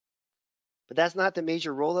but that's not the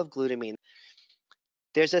major role of glutamine.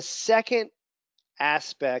 There's a second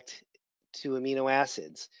aspect to amino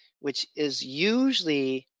acids, which is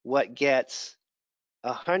usually what gets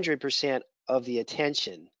 100% of the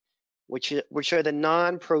attention, which are the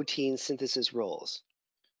non-protein synthesis roles.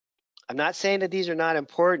 I'm not saying that these are not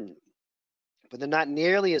important, but they're not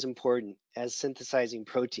nearly as important as synthesizing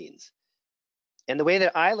proteins. And the way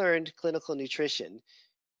that I learned clinical nutrition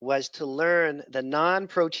was to learn the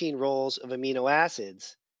non-protein roles of amino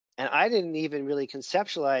acids. And I didn't even really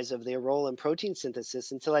conceptualize of their role in protein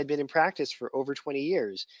synthesis until I'd been in practice for over 20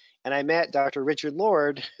 years. And I met Dr. Richard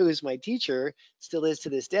Lord, who is my teacher, still is to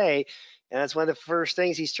this day. And that's one of the first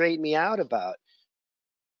things he straightened me out about.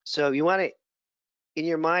 So you want to, in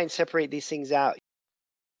your mind, separate these things out.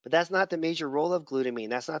 But that's not the major role of glutamine.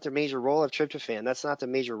 That's not the major role of tryptophan. That's not the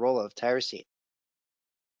major role of tyrosine.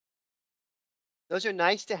 Those are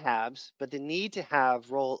nice to haves, but the need to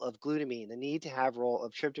have role of glutamine, the need to have role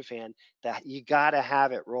of tryptophan, that you gotta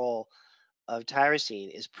have it role of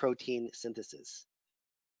tyrosine is protein synthesis.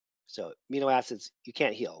 So amino acids, you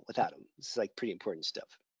can't heal without them. This is like pretty important stuff.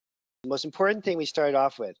 The most important thing we started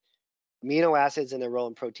off with, amino acids and their role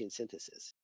in protein synthesis.